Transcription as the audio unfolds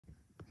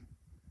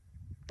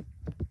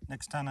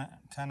Next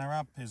tenner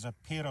up is a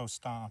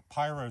Pyrostar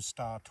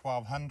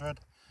 1200.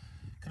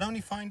 Can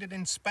only find it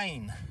in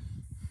Spain.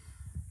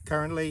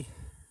 Currently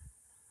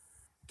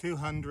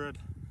 200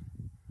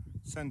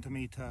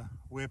 centimeter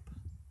whip.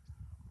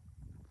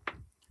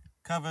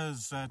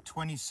 Covers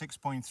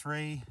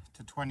 26.3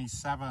 to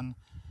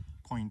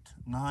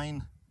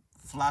 27.9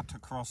 flat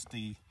across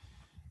the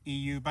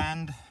EU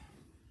band.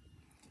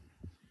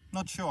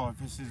 Not sure if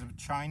this is a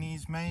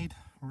Chinese made,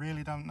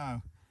 really don't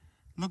know.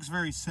 Looks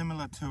very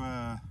similar to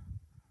a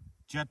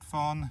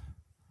Jetfon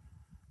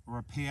or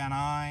a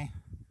PNI,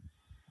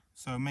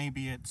 so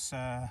maybe it's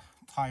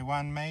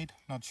Taiwan made,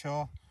 not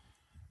sure.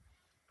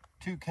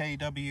 2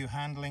 kW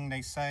handling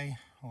they say,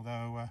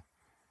 although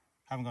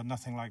haven't got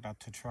nothing like that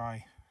to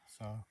try,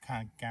 so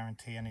can't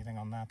guarantee anything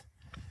on that.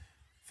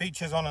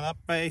 Features on an up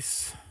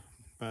base,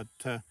 but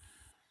for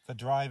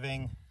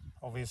driving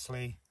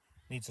obviously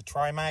needs a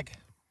tri-mag.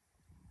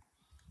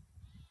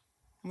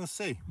 We'll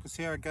see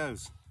how it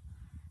goes.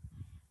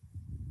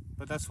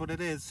 But that's what it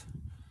is.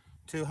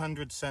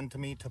 200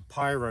 centimeter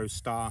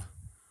Pyrostar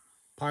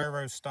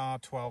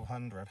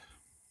 1200.